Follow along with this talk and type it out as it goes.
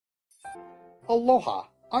Aloha,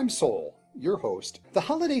 I'm Sol, your host. The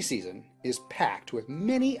holiday season is packed with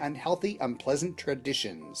many unhealthy, unpleasant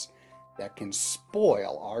traditions that can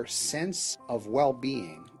spoil our sense of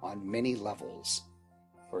well-being on many levels.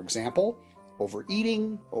 For example,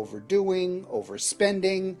 overeating, overdoing,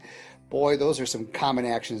 overspending. Boy, those are some common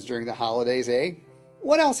actions during the holidays, eh?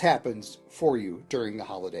 What else happens for you during the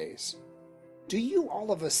holidays? Do you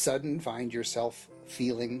all of a sudden find yourself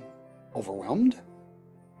feeling overwhelmed?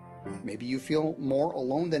 Maybe you feel more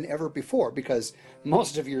alone than ever before because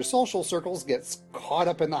most of your social circles gets caught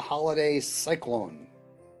up in the holiday cyclone.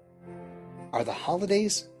 Are the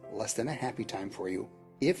holidays less than a happy time for you?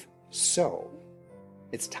 If so,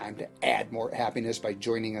 it's time to add more happiness by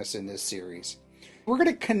joining us in this series. We're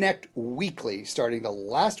going to connect weekly starting the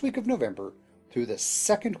last week of November through the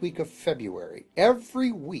second week of February.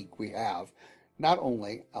 Every week we have not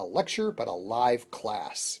only a lecture but a live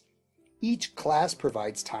class. Each class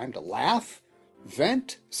provides time to laugh,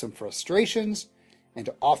 vent some frustrations, and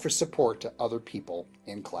to offer support to other people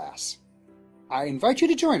in class. I invite you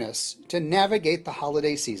to join us to navigate the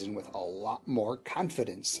holiday season with a lot more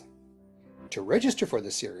confidence. To register for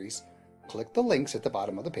the series, click the links at the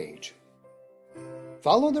bottom of the page.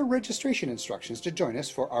 Follow the registration instructions to join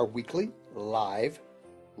us for our weekly,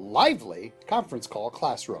 lively conference call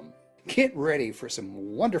classroom. Get ready for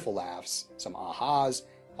some wonderful laughs, some ahas,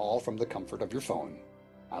 all from the comfort of your phone.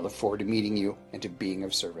 I look forward to meeting you and to being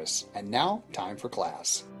of service. And now, time for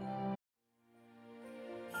class.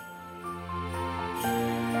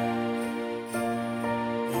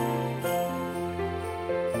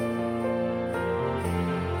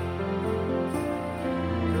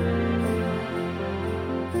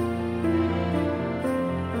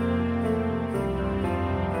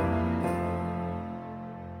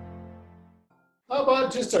 How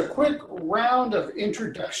about just a quick round of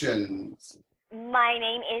introductions? My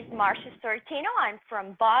name is Marcia Sortino. I'm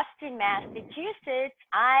from Boston, Massachusetts.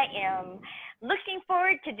 I am looking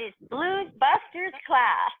forward to this Blues Busters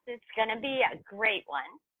class. It's going to be a great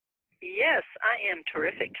one. Yes, I am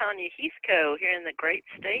terrific Tanya Heathco here in the great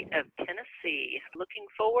state of Tennessee. Looking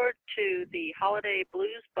forward to the holiday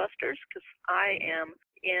Blues Busters because I am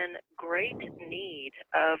in great need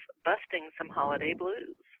of busting some holiday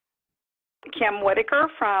blues. Kim Whitaker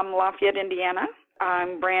from Lafayette, Indiana.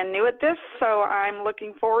 I'm brand new at this, so I'm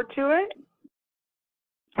looking forward to it.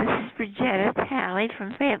 This is Bridgetta Talley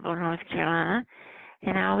from Fayetteville, North Carolina,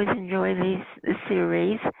 and I always enjoy this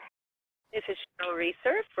series. This is Cheryl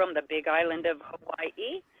Reeser from the Big Island of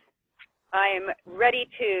Hawaii. I'm ready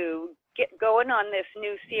to get going on this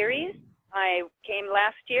new series. I came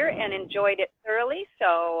last year and enjoyed it thoroughly,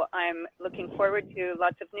 so I'm looking forward to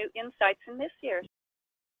lots of new insights in this year.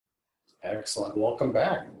 Excellent. Welcome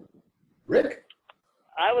back. Rick?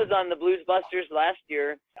 I was on the Blues Busters last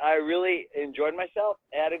year. I really enjoyed myself,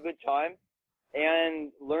 had a good time,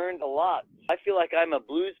 and learned a lot. I feel like I'm a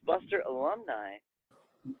Blues Buster alumni.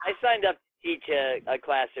 I signed up to teach a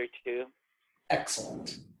class or two.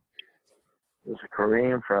 Excellent. This is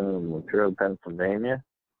Kareem from Latrobe, Pennsylvania.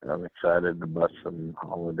 I'm excited to bust some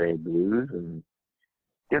holiday blues and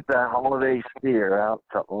get that holiday steer out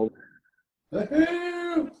to old.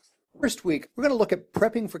 First week, we're going to look at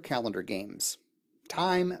prepping for calendar games,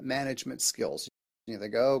 time management skills. You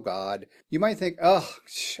think, oh God. You might think, oh,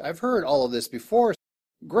 I've heard all of this before.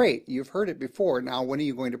 Great, you've heard it before. Now, when are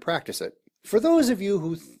you going to practice it? For those of you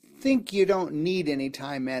who think you don't need any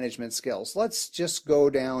time management skills, let's just go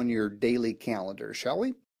down your daily calendar, shall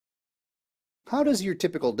we? How does your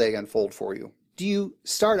typical day unfold for you? Do you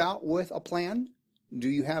start out with a plan? Do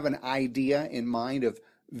you have an idea in mind of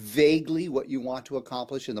vaguely what you want to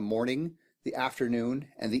accomplish in the morning, the afternoon,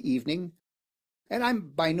 and the evening? And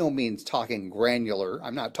I'm by no means talking granular.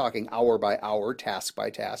 I'm not talking hour by hour, task by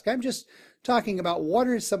task. I'm just talking about what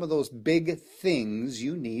are some of those big things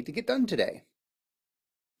you need to get done today.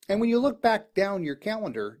 And when you look back down your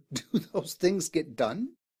calendar, do those things get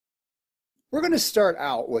done? We're going to start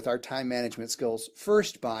out with our time management skills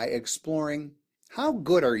first by exploring how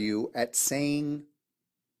good are you at saying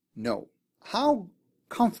no? How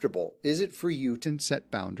comfortable is it for you to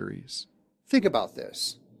set boundaries? Think about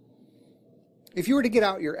this. If you were to get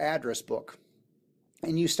out your address book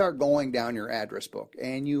and you start going down your address book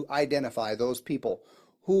and you identify those people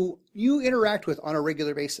who you interact with on a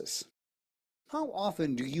regular basis, how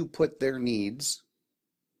often do you put their needs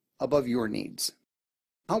above your needs?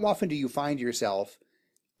 How often do you find yourself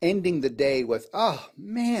ending the day with, oh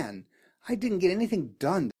man, I didn't get anything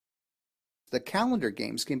done? The calendar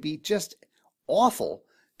games can be just awful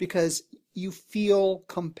because you feel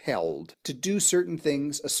compelled to do certain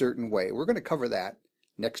things a certain way. We're going to cover that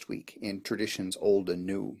next week in Traditions Old and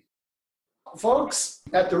New. folks,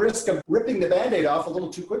 at the risk of ripping the Band-Aid off a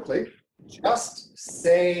little too quickly, just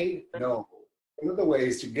say no. One of the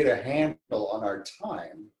ways to get a handle on our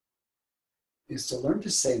time is to learn to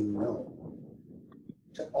say no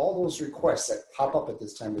to all those requests that pop up at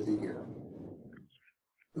this time of the year.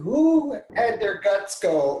 Who had their guts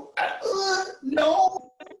go,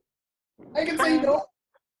 no, I can say no?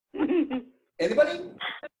 Anybody?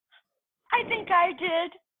 I think I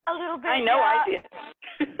did a little bit. I know I did.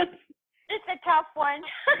 It's a tough one.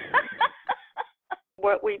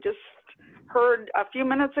 What we just heard a few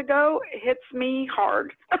minutes ago hits me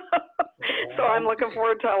hard. So I'm looking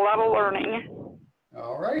forward to a lot of learning.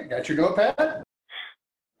 All right, got your notepad?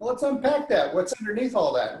 Well, let's unpack that. What's underneath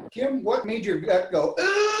all that? Kim, what made your gut go,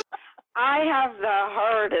 ugh? I have the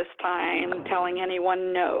hardest time telling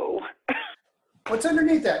anyone no. What's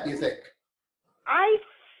underneath that, do you think? I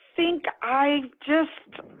think I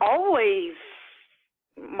just always,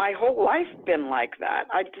 my whole life been like that.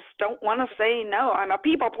 I just don't want to say no. I'm a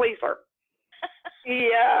people pleaser.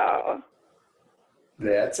 Yeah.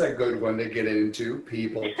 That's a good one to get into,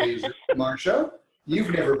 people pleaser. Marcia,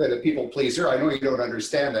 you've never been a people pleaser. I know you don't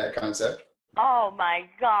understand that concept. Oh my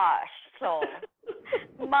gosh. So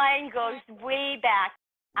mine goes way back.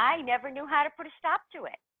 I never knew how to put a stop to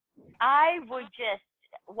it. I would just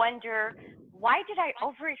wonder, why did I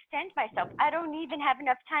overextend myself? I don't even have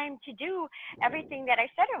enough time to do everything that I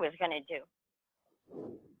said I was going to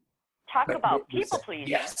do. Talk about people pleasing.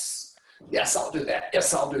 Yes. Yes, I'll do that.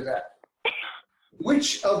 Yes, I'll do that.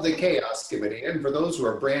 Which of the Chaos Committee, and for those who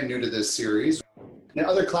are brand new to this series, in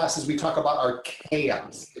other classes we talk about our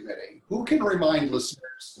Chaos Committee. Who can remind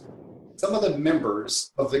listeners some of the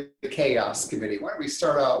members of the Chaos Committee? Why don't we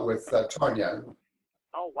start out with Tanya?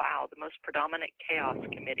 Oh, wow. The most predominant chaos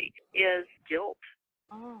committee is guilt.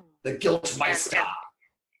 Oh. The Guilt Meister.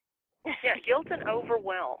 Yeah, guilt and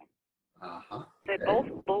overwhelm. Uh-huh. They both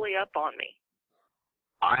bully up on me.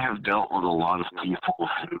 I have dealt with a lot of people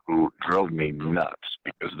who drove me nuts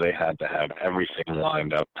because they had to have everything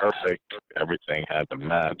lined up perfect. Everything had to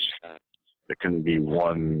match. There couldn't be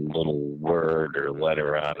one little word or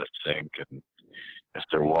letter out of sync. And if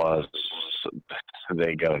there was,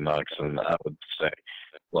 they go nuts. And I would say,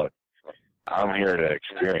 look, I'm here to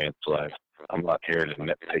experience life. I'm not here to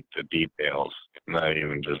nitpick the details. And that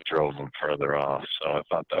even just drove them further off. So I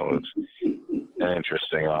thought that was an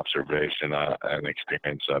interesting observation and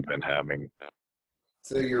experience I've been having.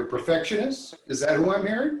 So you're a perfectionist? Is that who I'm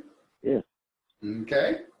hearing? Yeah.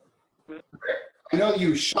 Okay. I know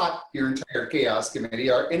you shot your entire Chaos Committee.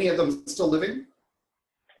 Are any of them still living?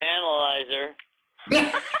 Analyzer.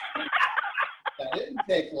 That didn't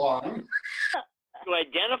take long. To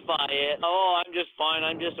identify it, oh, I'm just fine,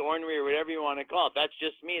 I'm just ornery, or whatever you want to call it. That's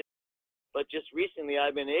just me. But just recently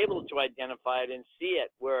I've been able to identify it and see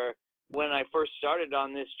it, where when I first started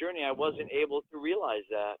on this journey, I wasn't able to realize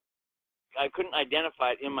that. I couldn't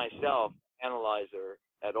identify it in myself, analyzer,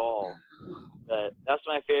 at all. But that's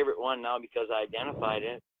my favorite one now because I identified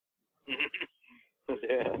it.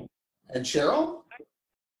 Yeah. And Cheryl?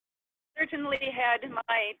 Certainly had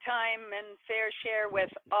my time and fair share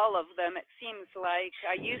with all of them. It seems like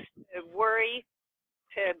I used to worry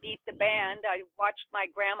to beat the band. I watched my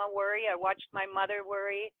grandma worry. I watched my mother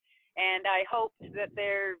worry. And I hoped that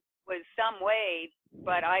there was some way,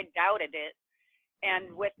 but I doubted it.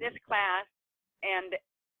 And with this class and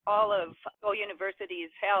all of Go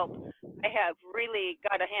University's help, I have really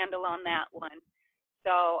got a handle on that one.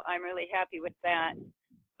 So I'm really happy with that.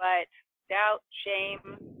 But doubt,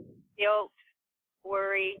 shame, guilt,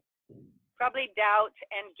 worry, probably doubt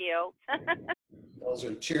and guilt. Those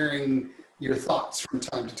are cheering your thoughts from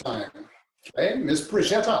time to time. Okay, Ms.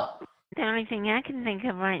 Brigitta. The only thing I can think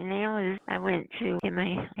of right now is I went to get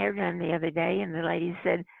my hair done the other day, and the lady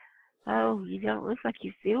said, "Oh, you don't look like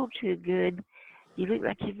you feel too good. You look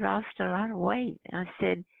like you've lost a lot of weight." And I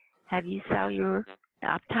said, "Have you saw your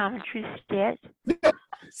optometrist yet?"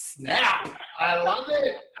 Snap! I love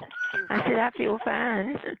it. I said, "I feel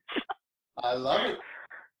fine." I love it.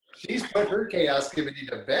 She's put her Chaos Committee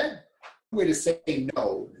to bed. The way to say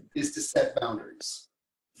no is to set boundaries.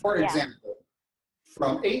 For example,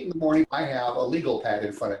 from 8 in the morning, I have a legal pad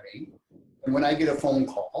in front of me. And when I get a phone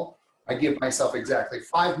call, I give myself exactly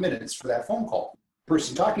 5 minutes for that phone call. The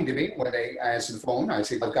person talking to me, when they answer the phone, I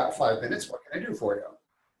say, "I've got 5 minutes. What can I do for you?"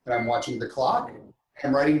 And I'm watching the clock.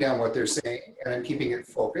 I'm writing down what they're saying, and I'm keeping it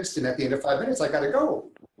focused. And at the end of 5 minutes, I got to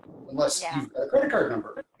go, unless you've got a credit card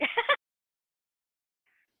number.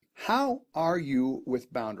 How are you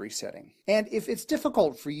with boundary setting? And if it's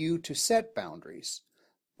difficult for you to set boundaries,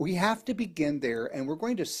 We have to begin there, and we're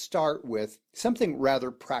going to start with something rather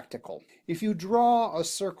practical. If you draw a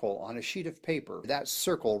circle on a sheet of paper, that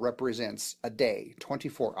circle represents a day,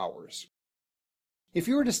 24 hours. If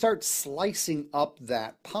you were to start slicing up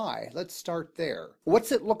that pie, let's start there.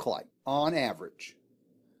 What's it look like on average?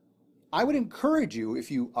 I would encourage you, if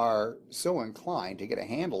you are so inclined to get a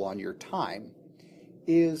handle on your time,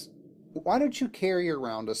 is why don't you carry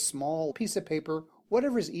around a small piece of paper,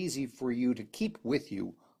 whatever is easy for you to keep with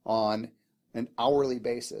you on an hourly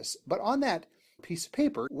basis. But on that piece of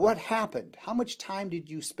paper, what happened? How much time did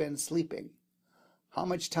you spend sleeping? How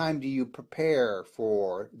much time do you prepare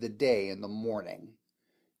for the day in the morning?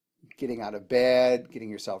 Getting out of bed, getting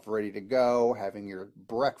yourself ready to go, having your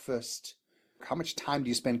breakfast. How much time do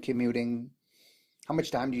you spend commuting? How much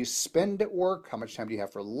time do you spend at work? How much time do you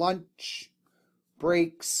have for lunch,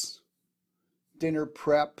 breaks, dinner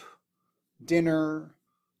prep, dinner,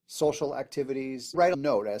 social activities? Write a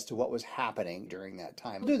note as to what was happening during that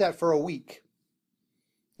time. Do that for a week.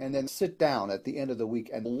 And then sit down at the end of the week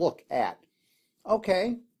and look at,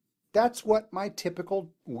 okay, that's what my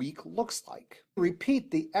typical week looks like.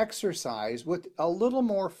 Repeat the exercise with a little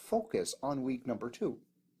more focus on week number 2.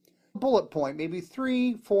 Bullet point, maybe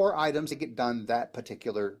 3-4 items to get done that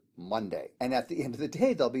particular Monday. And at the end of the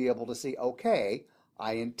day, they'll be able to see, okay,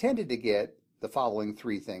 I intended to get the following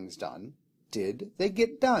 3 things done. Did they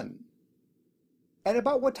get done? And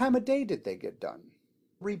about what time of day did they get done?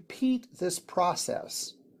 Repeat this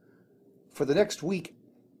process for the next week.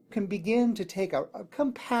 You can begin to take a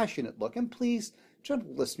compassionate look. And please,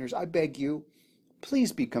 gentle listeners, I beg you,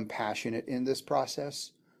 please be compassionate in this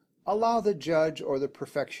process. Allow the judge or the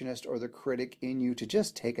perfectionist or the critic in you to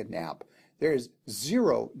just take a nap. There is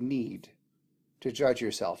zero need to judge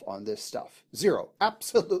yourself on this stuff. Zero.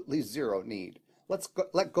 Absolutely zero need.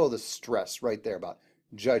 Let go of the stress right there about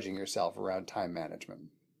judging yourself around time management.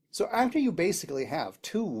 So after you basically have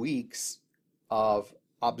 2 weeks of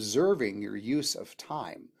observing your use of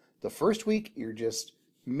time, the first week you're just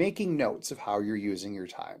making notes of how you're using your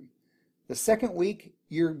time. The second week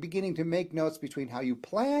you're beginning to make notes between how you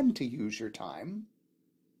plan to use your time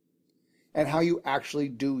and how you actually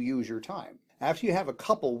do use your time. After you have a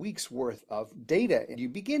couple weeks worth of data, you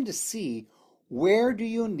begin to see where do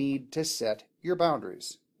you need to set your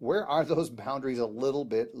boundaries. Where are those boundaries a little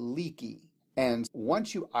bit leaky? And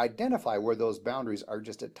once you identify where those boundaries are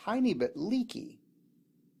just a tiny bit leaky,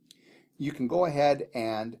 you can go ahead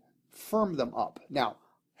and firm them up. Now,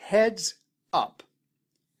 heads up.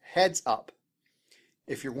 Heads up.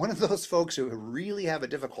 If you're one of those folks who really have a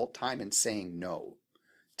difficult time in saying no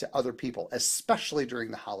to other people, especially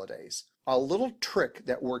during the holidays, a little trick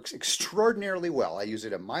that works extraordinarily well, I use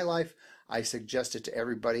it in my life, I suggest it to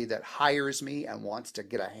everybody that hires me and wants to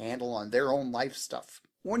get a handle on their own life stuff.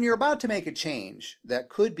 When you're about to make a change that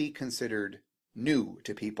could be considered new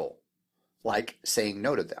to people, like saying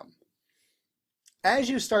no to them, as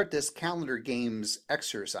you start this calendar games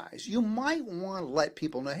exercise, you might want to let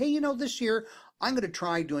people know, hey, you know, this year I'm going to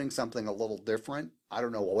try doing something a little different. I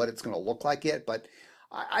don't know what it's going to look like yet, but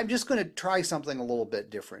I'm just going to try something a little bit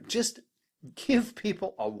different. Just give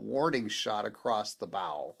people a warning shot across the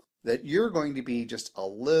bow that you're going to be just a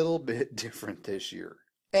little bit different this year.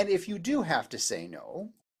 And if you do have to say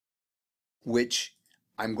no, which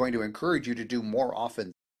I'm going to encourage you to do more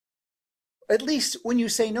often, at least when you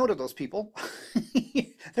say no to those people,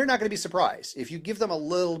 they're not going to be surprised if you give them a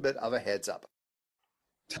little bit of a heads up.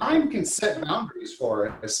 Time can set boundaries for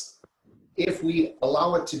us if we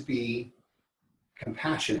allow it to be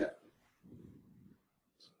compassionate.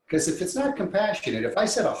 Because if it's not compassionate, if I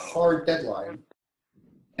set a hard deadline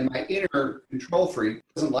and my inner control freak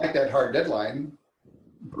doesn't like that hard deadline,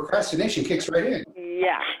 procrastination kicks right in.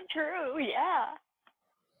 Yeah. True, yeah.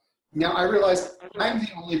 Now I realize I'm the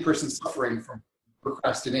only person suffering from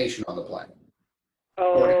procrastination on the planet.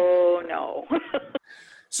 Oh, no.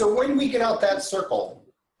 So when we get out that circle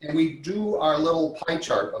and we do our little pie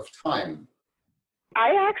chart of time,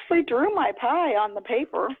 I actually drew my pie on the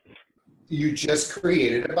paper. you just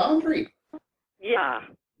created a boundary. Yeah.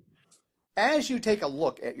 As you take a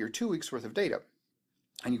look at your 2 weeks worth of data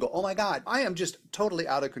and you go, oh my God, I am just totally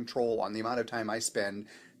out of control on the amount of time I spend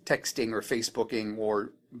texting or Facebooking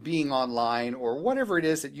or being online or whatever it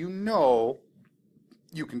is that you know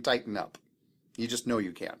you can tighten up. You just know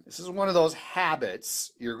you can. This is one of those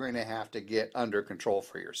habits you're going to have to get under control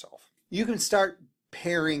for yourself. You can start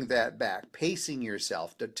paring that back, pacing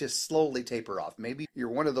yourself to slowly taper off. Maybe you're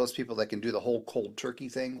one of those people that can do the whole cold turkey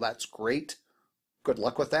thing. That's great. Good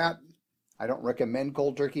luck with that. I don't recommend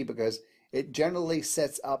cold turkey because it generally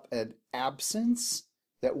sets up an absence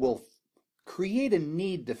that will create a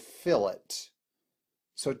need to fill it.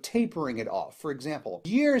 So tapering it off. For example,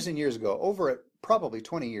 years and years ago, probably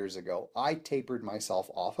 20 years ago, I tapered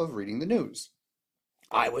myself off of reading the news.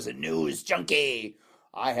 I was a news junkie.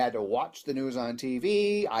 I had to watch the news on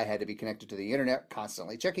TV. I had to be connected to the internet,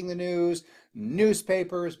 constantly checking the news,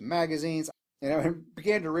 newspapers, magazines. And I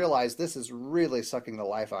began to realize this is really sucking the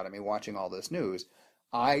life out of me watching all this news.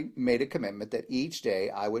 I made a commitment that each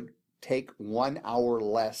day I would take 1 hour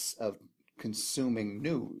less of consuming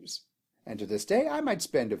news. And to this day, I might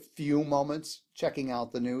spend a few moments checking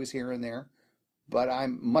out the news here and there, but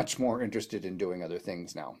I'm much more interested in doing other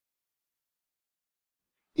things now.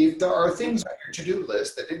 If there are things on your to-do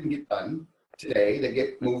list that didn't get done today, that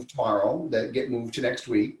get moved tomorrow, that get moved to next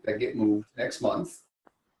week, that get moved next month,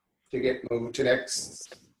 to get moved to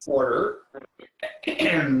next quarter,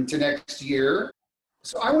 to next year.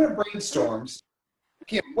 So I want to brainstorm.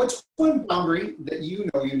 Kim, what's one boundary that you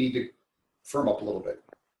know you need to firm up a little bit?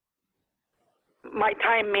 My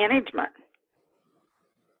time management.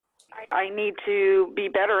 I need to be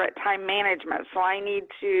better at time management, so I need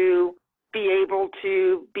to be able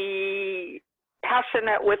to be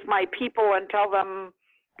passionate with my people and tell them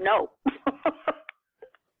no.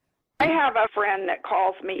 I have a friend that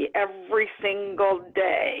calls me every single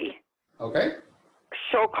day. Okay.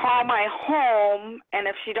 She'll call my home, and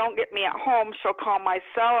if she don't get me at home, she'll call my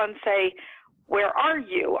cell and say, "Where are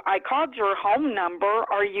you? I called your home number.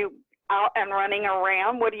 Are you out and running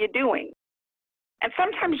around? What are you doing?" And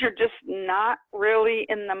sometimes you're just not really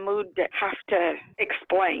in the mood to have to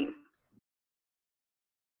explain.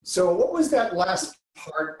 So what was that last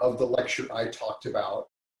part of the lecture I talked about?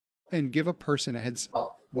 And give a person a heads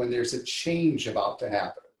up when there's a change about to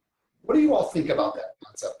happen. What do you all think about that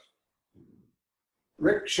concept?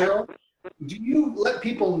 Rick, Cheryl, do you let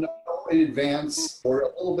people know in advance or a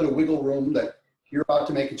little bit of wiggle room that you're about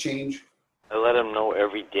to make a change? I let them know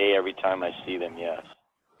every day, every time I see them, yes.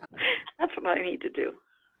 That's what I need to do.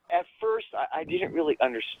 At first, I didn't really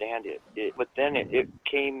understand it, but then it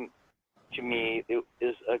came to me. It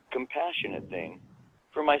is a compassionate thing.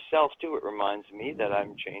 For myself, too, it reminds me that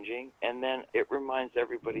I'm changing, and then it reminds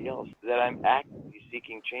everybody else that I'm actively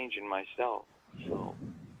seeking change in myself. So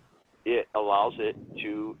it allows it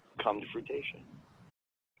to come to fruition.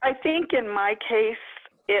 I think in my case,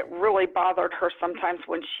 it really bothered her sometimes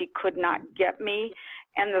when she could not get me,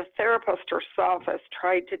 and the therapist herself has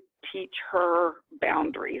tried to teach her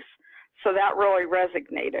boundaries. So that really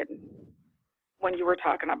resonated when you were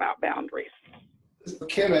talking about boundaries.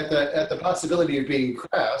 Kim, at the possibility of being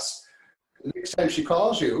crass, the next time she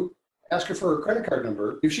calls you, ask her for her credit card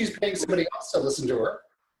number. If she's paying somebody else to listen to her.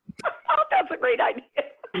 Oh, that's a great idea.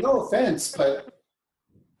 No offense, but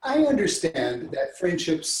I understand that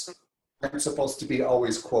friendships aren't supposed to be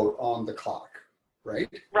always, quote, on the clock, right?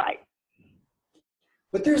 Right.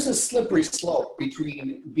 But there's a slippery slope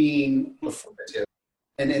between being affirmative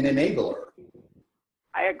and an enabler.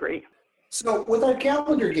 I agree. So with our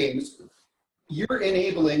calendar games, you're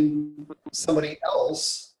enabling somebody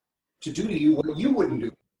else to do to you what you wouldn't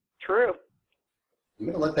do. True. I'm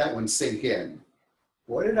going to let that one sink in.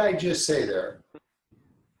 What did I just say there?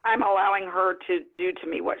 I'm allowing her to do to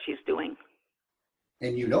me what she's doing.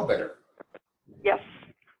 And you know better. Yes.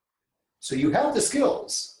 So you have the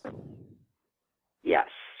skills. Yes.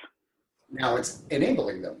 Now it's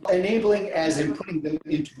enabling them. Enabling as in putting them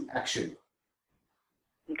into action.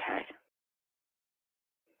 Okay.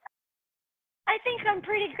 I think I'm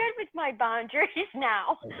pretty good with my boundaries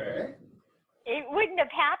now. Okay. It wouldn't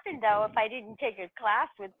have happened, though, if I didn't take a class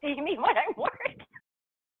with Amy when I'm working.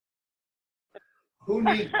 Who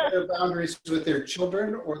needs better boundaries with their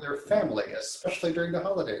children or their family, especially during the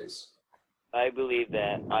holidays? I believe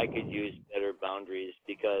that I could use better boundaries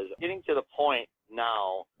because getting to the point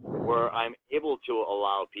now where I'm able to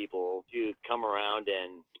allow people to come around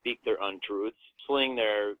and speak their untruths, sling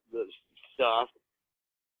their stuff.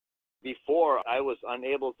 Before, I was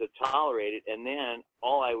unable to tolerate it, and then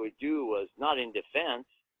all I would do was, not in defense,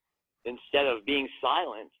 instead of being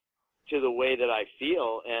silent to the way that I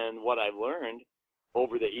feel and what I've learned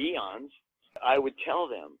over the eons, I would tell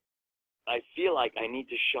them, I feel like I need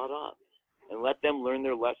to shut up and let them learn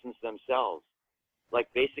their lessons themselves. Like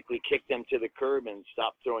basically kick them to the curb and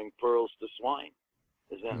stop throwing pearls to swine.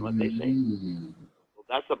 Isn't that what they say? Well,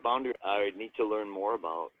 that's a boundary I need to learn more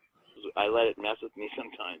about. I let it mess with me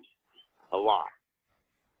sometimes. A lot.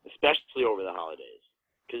 Especially over the holidays.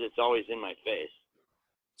 Because it's always in my face.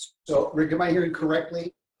 So, Rick, am I hearing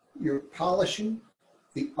correctly? You're polishing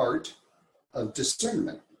the art of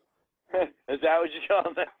discernment. Is that what you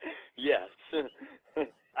call it? Yes.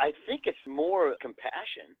 I think it's more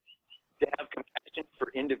compassion. To have compassion for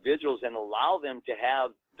individuals and allow them to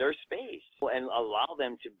have their space and allow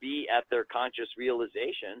them to be at their conscious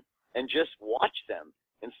realization and just watch them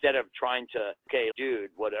instead of trying to, okay, dude,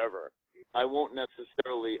 whatever. I won't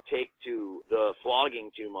necessarily take to the flogging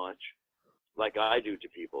too much like I do to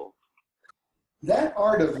people. That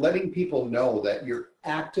art of letting people know that you're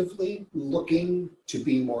actively looking to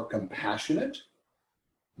be more compassionate,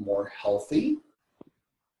 more healthy,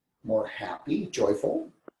 more happy, joyful.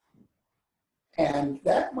 And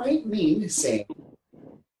that might mean saying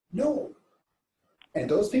no. And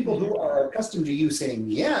those people who are accustomed to you saying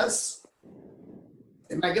yes,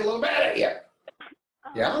 they might get a little mad at you.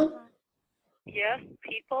 Yeah? Yes,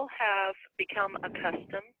 people have become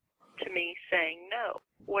accustomed to me saying no.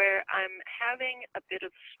 Where I'm having a bit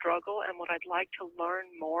of struggle and what I'd like to learn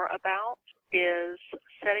more about is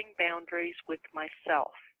setting boundaries with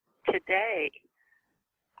myself. Today,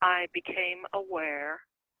 I became aware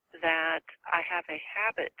that I have a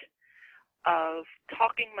habit of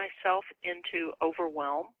talking myself into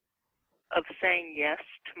overwhelm, of saying yes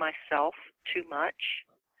to myself too much,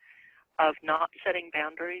 of not setting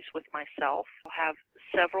boundaries with myself. I'll have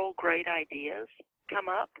several great ideas come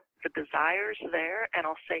up, the desire's there, and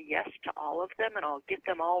I'll say yes to all of them, and I'll get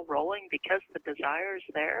them all rolling because the desire's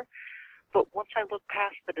there. But once I look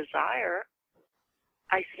past the desire,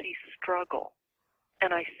 I see struggle,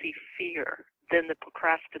 and I see fear. Then the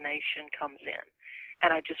procrastination comes in,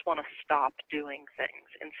 and I just want to stop doing things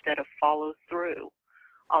instead of follow through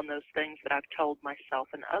on those things that I've told myself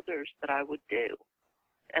and others that I would do.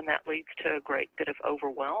 And that leads to a great bit of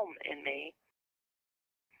overwhelm in me.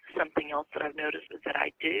 Something else that I've noticed is that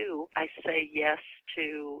I say yes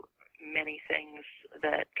to many things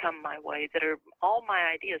that come my way that are all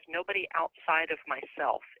my ideas. Nobody outside of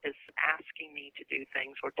myself is asking me to do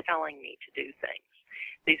things or telling me to do things.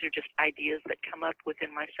 These are just ideas that come up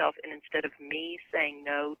within myself, and instead of me saying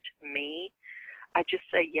no to me, I just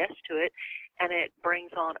say yes to it, and it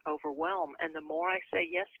brings on overwhelm. And the more I say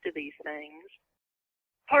yes to these things,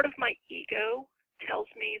 part of my ego tells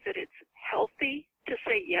me that it's healthy to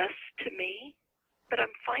say yes to me, but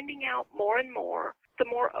I'm finding out more and more, the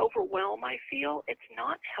more overwhelm I feel, it's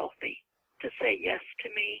not healthy to say yes to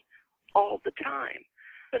me all the time.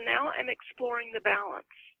 So now I'm exploring the balance.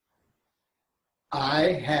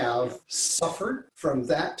 I have suffered from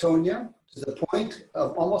that, Tonya, to the point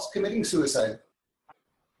of almost committing suicide.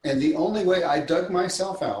 And the only way I dug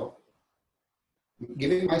myself out,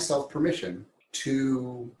 giving myself permission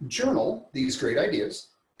to journal these great ideas,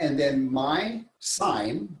 and then my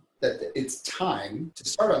sign that it's time to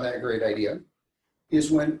start on that great idea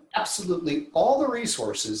is when absolutely all the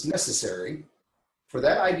resources necessary for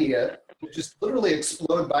that idea to just literally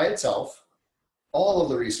explode by itself, all of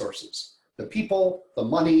the resources, the people, the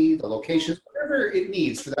money, the locations, whatever it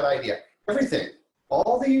needs for that idea, everything,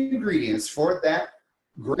 all the ingredients for that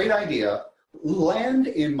great idea land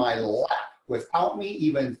in my lap without me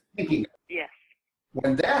even thinking. Yes.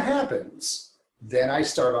 When that happens, then I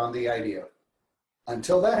start on the idea.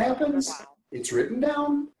 Until that happens, it's written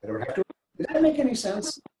down. I don't have to. Does that make any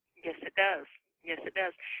sense? Yes, it does. Yes, it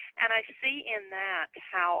does. And I see in that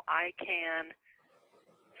how I can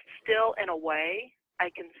still, in a way, I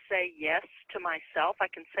can say yes to myself. I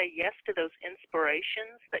can say yes to those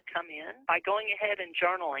inspirations that come in by going ahead and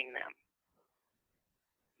journaling them.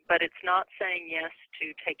 But it's not saying yes to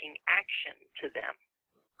taking action to them.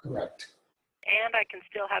 Correct. And I can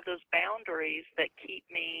still have those boundaries that keep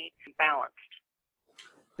me balanced.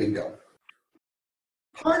 Bingo.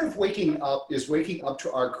 Part of waking up is waking up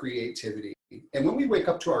to our creativity. And when we wake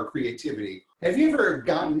up to our creativity, have you ever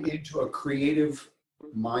gotten into a creative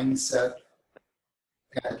mindset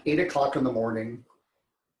at 8 o'clock in the morning,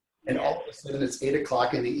 and all of a sudden it's 8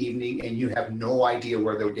 o'clock in the evening and you have no idea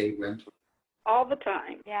where the day went? All the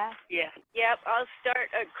time. Yeah. Yeah. Yep, I'll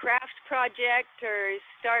start a craft project or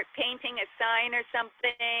start painting a sign or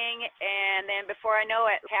something, and then before I know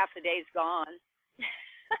it, half the day's gone.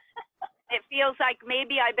 It feels like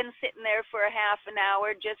maybe I've been sitting there for a half an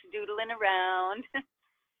hour just doodling around.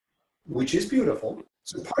 Which is beautiful.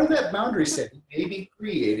 So part of that boundary setting may be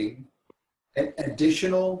creating an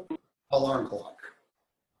additional alarm clock.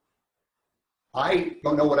 I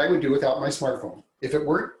don't know what I would do without my smartphone. If it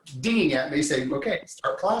weren't dinging at me saying, okay,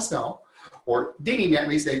 start class now, or dinging at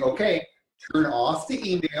me saying, okay, turn off the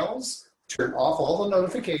emails, turn off all the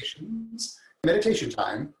notifications, meditation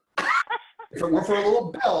time. If it weren't for a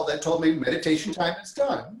little bell that told me meditation time is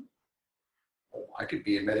done, I could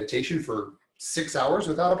be in meditation for 6 hours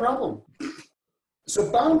without a problem.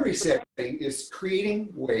 So boundary setting is creating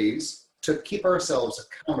ways to keep ourselves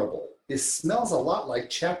accountable. It smells a lot like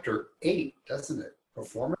chapter 8, doesn't it?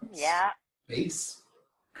 Performance? Yeah. Base?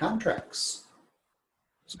 contracts.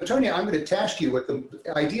 So, Tonya, I'm going to task you with the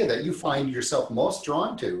idea that you find yourself most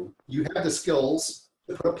drawn to. You have the skills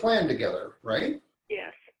to put a plan together, right?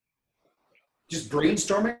 Yes. Just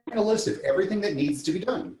brainstorming a list of everything that needs to be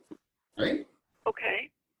done, right? Okay.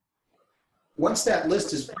 Once that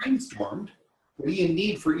list is brainstormed, what do you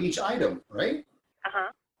need for each item, right?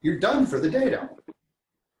 Uh-huh. You're done for the day now.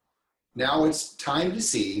 Now it's time to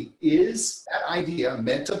see, is that idea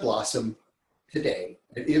meant to blossom today?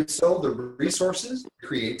 And if so, the resources, the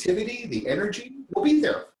creativity, the energy will be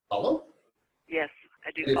there. Follow? Yes,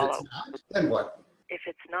 I do If follow. it's not, then what? If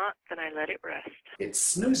it's not, then I let it rest. It's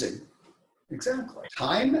snoozing. Exactly.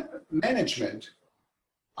 Time management,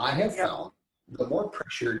 I have found, the more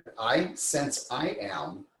pressured I sense I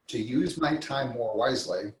am to use my time more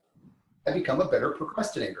wisely, I become a better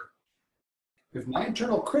procrastinator. If my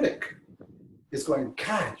internal critic is going,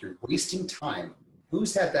 God, you're wasting time.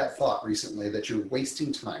 Who's had that thought recently that you're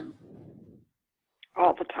wasting time?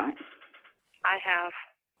 All the time. I have.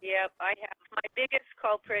 Yep, I have. My biggest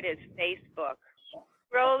culprit is Facebook.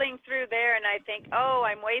 Scrolling through there and I think, oh,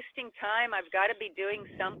 I'm wasting time. I've got to be doing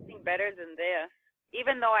something better than this,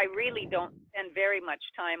 even though I really don't spend very much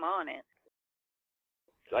time on it.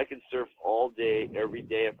 I could surf all day, every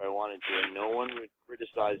day if I wanted to, and no one would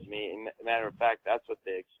criticize me. Matter of fact, that's what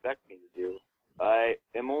they expect me to do. I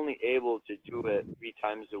am only able to do it 3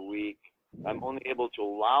 times a week. I'm only able to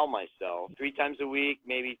allow myself 3 times a week,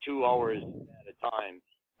 maybe 2 hours at a time.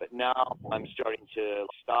 But now I'm starting to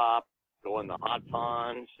stop, go in the hot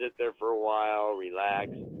pond, sit there for a while, relax,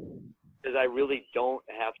 because I really don't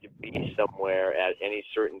have to be somewhere at any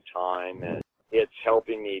certain time, and it's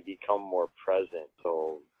helping me become more present.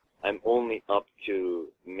 So I'm only up to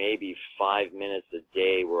maybe 5 minutes a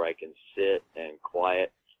day where I can sit and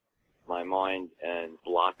quiet my mind and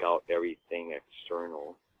block out everything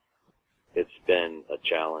external. It's been a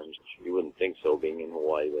challenge. You wouldn't think so being in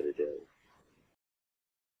Hawaii, but it is.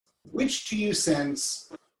 Which do you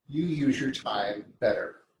sense you use your time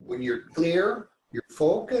better? When you're clear, you're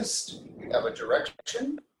focused, you have a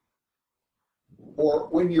direction, or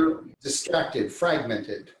when you're distracted,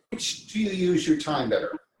 fragmented? Which do you use your time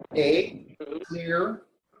better? A, clear,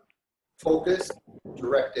 focused,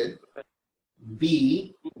 directed.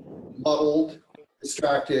 B, muddled,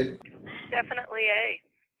 distracted. Definitely A.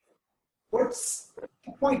 What's the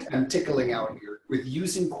point I'm tickling out here with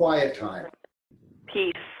using quiet time?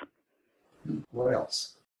 Peace. What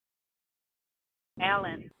else?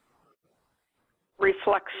 Alan.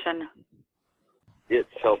 Reflection. It's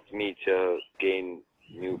helped me to gain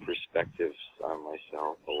new perspectives on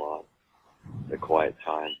myself a lot, the quiet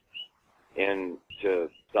time, and to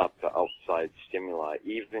stop the outside stimuli,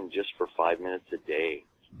 even just for 5 minutes a day,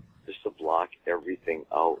 just to block everything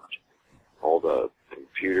out. All the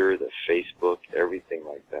computer, the Facebook, everything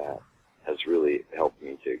like that has really helped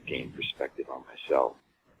me to gain perspective on myself.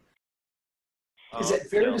 Is it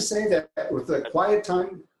fair to say that with the quiet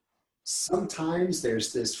time, sometimes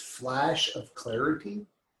there's this flash of clarity?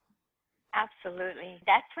 Absolutely.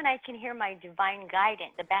 That's when I can hear my divine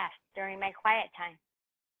guidance the best, during my quiet time.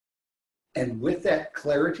 And with that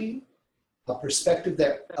clarity, a perspective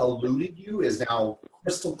that eluded you is now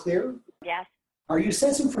crystal clear? Yes. Are you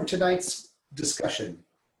sensing from tonight's discussion,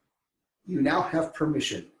 you now have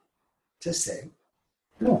permission to say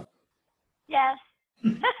no? Yes.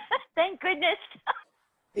 Thank goodness.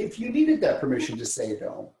 If you needed that permission to say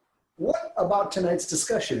no, what about tonight's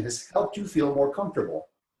discussion has helped you feel more comfortable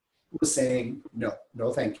with saying no,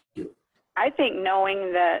 no thank you? I think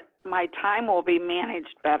knowing that my time will be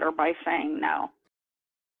managed better by saying no.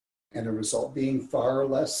 And the result being far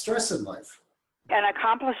less stress in life. And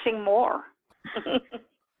accomplishing more.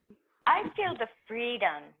 I feel the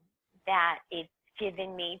freedom that it's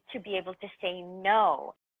given me to be able to say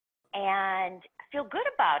no and feel good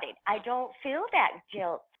about it. I don't feel that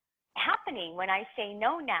guilt happening when I say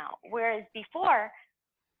no now, whereas before,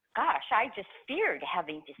 gosh, I just feared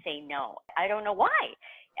having to say no. I don't know why.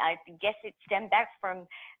 I guess it stemmed back from,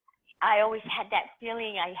 I always had that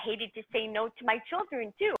feeling I hated to say no to my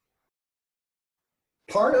children too.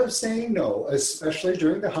 Part of saying no, especially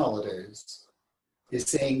during the holidays, is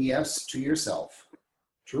saying yes to yourself.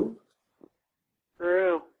 True?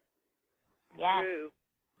 True. Yes. True.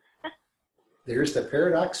 There's the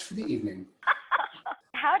paradox for the evening.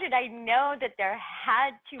 How did I know that there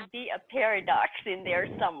had to be a paradox in there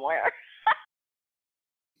somewhere?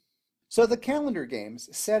 So the calendar games,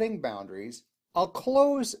 setting boundaries. I'll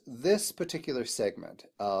close this particular segment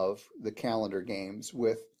of the calendar games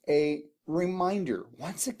with a reminder.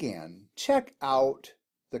 Once again, check out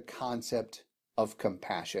the concept of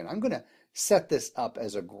compassion. I'm going to set this up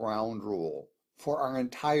as a ground rule for our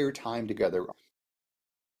entire time together.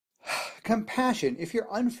 Compassion. If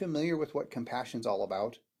you're unfamiliar with what compassion's all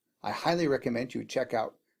about, I highly recommend you check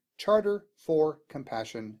out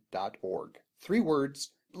charterforcompassion.org. 3 words.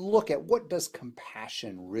 Look at what does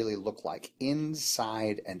compassion really look like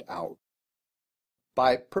inside and out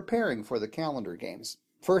by preparing for the calendar games.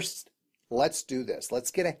 First, let's do this.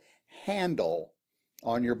 Let's get a handle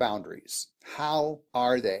on your boundaries. How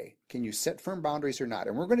are they? Can you set firm boundaries or not?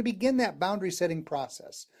 And we're going to begin that boundary setting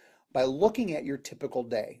process by looking at your typical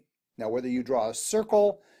day. Now, whether you draw a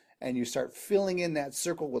circle and you start filling in that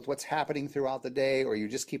circle with what's happening throughout the day, or you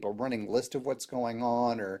just keep a running list of what's going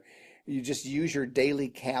on, or you just use your daily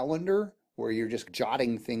calendar where you're just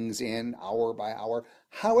jotting things in hour by hour,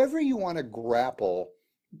 however you want to grapple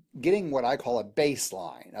getting what I call a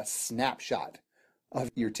baseline, a snapshot of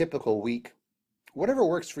your typical week. Whatever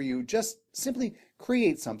works for you, just simply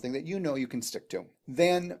create something that you know you can stick to.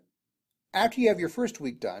 Then, after you have your first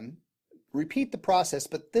week done, repeat the process,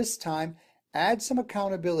 but this time add some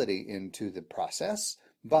accountability into the process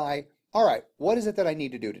by, all right, what is it that I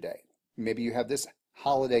need to do today? Maybe you have this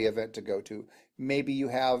holiday event to go to. Maybe you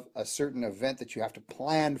have a certain event that you have to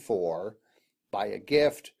plan for, buy a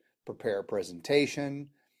gift, prepare a presentation.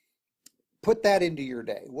 Put that into your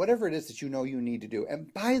day, whatever it is that you know you need to do.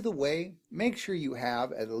 And by the way, make sure you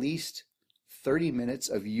have at least 30 minutes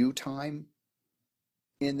of you time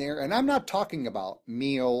in there. And I'm not talking about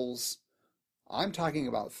meals. I'm talking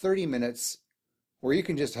about 30 minutes where you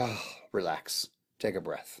can just relax, take a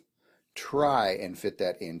breath. Try and fit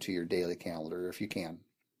that into your daily calendar if you can.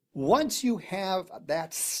 Once you have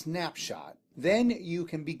that snapshot, then you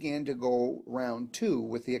can begin to go round 2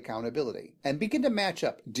 with the accountability and begin to match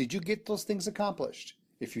up. Did you get those things accomplished?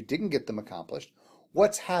 If you didn't get them accomplished,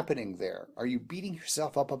 what's happening there? Are you beating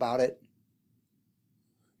yourself up about it?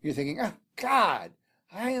 You're thinking, oh, God,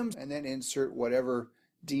 I am, and then insert whatever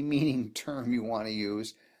demeaning term you want to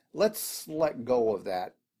use. Let's let go of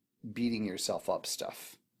that beating yourself up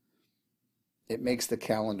stuff. It makes the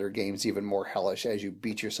calendar games even more hellish as you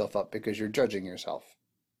beat yourself up because you're judging yourself.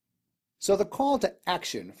 So the call to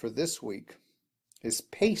action for this week is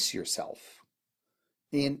pace yourself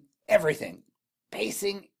in everything.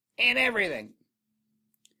 Pacing in everything.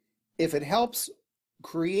 If it helps,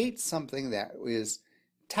 create something that is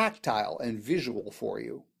tactile and visual for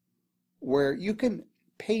you, where you can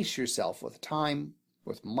pace yourself with time,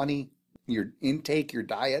 with money, your intake, your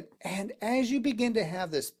diet. And as you begin to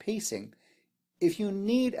have this pacing, if you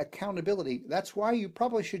need accountability, that's why you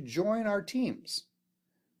probably should join our teams.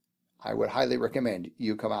 I would highly recommend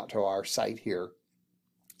you come out to our site here,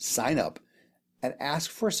 sign up, and ask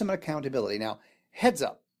for some accountability. Now, heads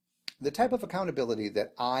up, the type of accountability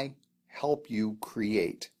that I help you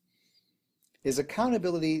create is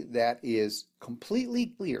accountability that is completely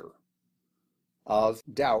clear of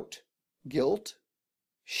doubt, guilt,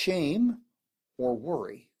 shame, or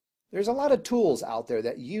worry. There's a lot of tools out there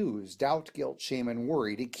that use doubt, guilt, shame, and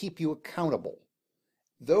worry to keep you accountable.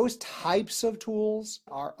 Those types of tools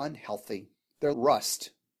are unhealthy. They're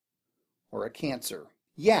rust or a cancer.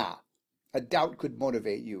 Yeah, a doubt could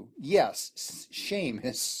motivate you. Yes, shame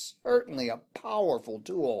is certainly a powerful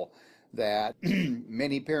tool that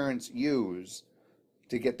many parents use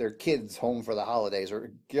to get their kids home for the holidays,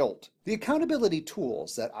 or guilt. The accountability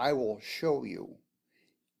tools that I will show you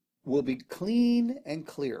will be clean and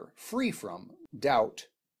clear, free from doubt,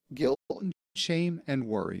 guilt, shame, and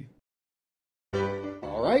worry.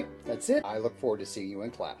 All right, that's it. I look forward to seeing you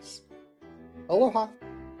in class. Aloha.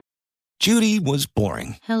 Judy was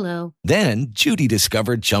boring. Hello. Then Judy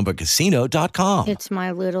discovered ChumbaCasino.com. It's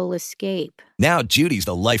my little escape. Now Judy's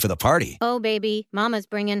the life of the party. Oh, baby, mama's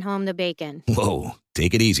bringing home the bacon. Whoa,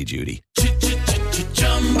 take it easy, Judy.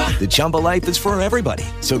 The Chumba life is for everybody.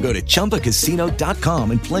 So go to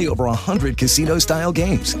ChumbaCasino.com and play over 100 casino-style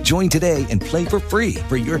games. Join today and play for free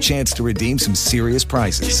for your chance to redeem some serious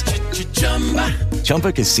prizes.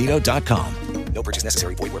 ChumbaCasino.com. No purchase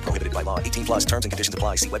necessary. Void where prohibited by law. 18+ terms and conditions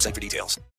apply. See website for details.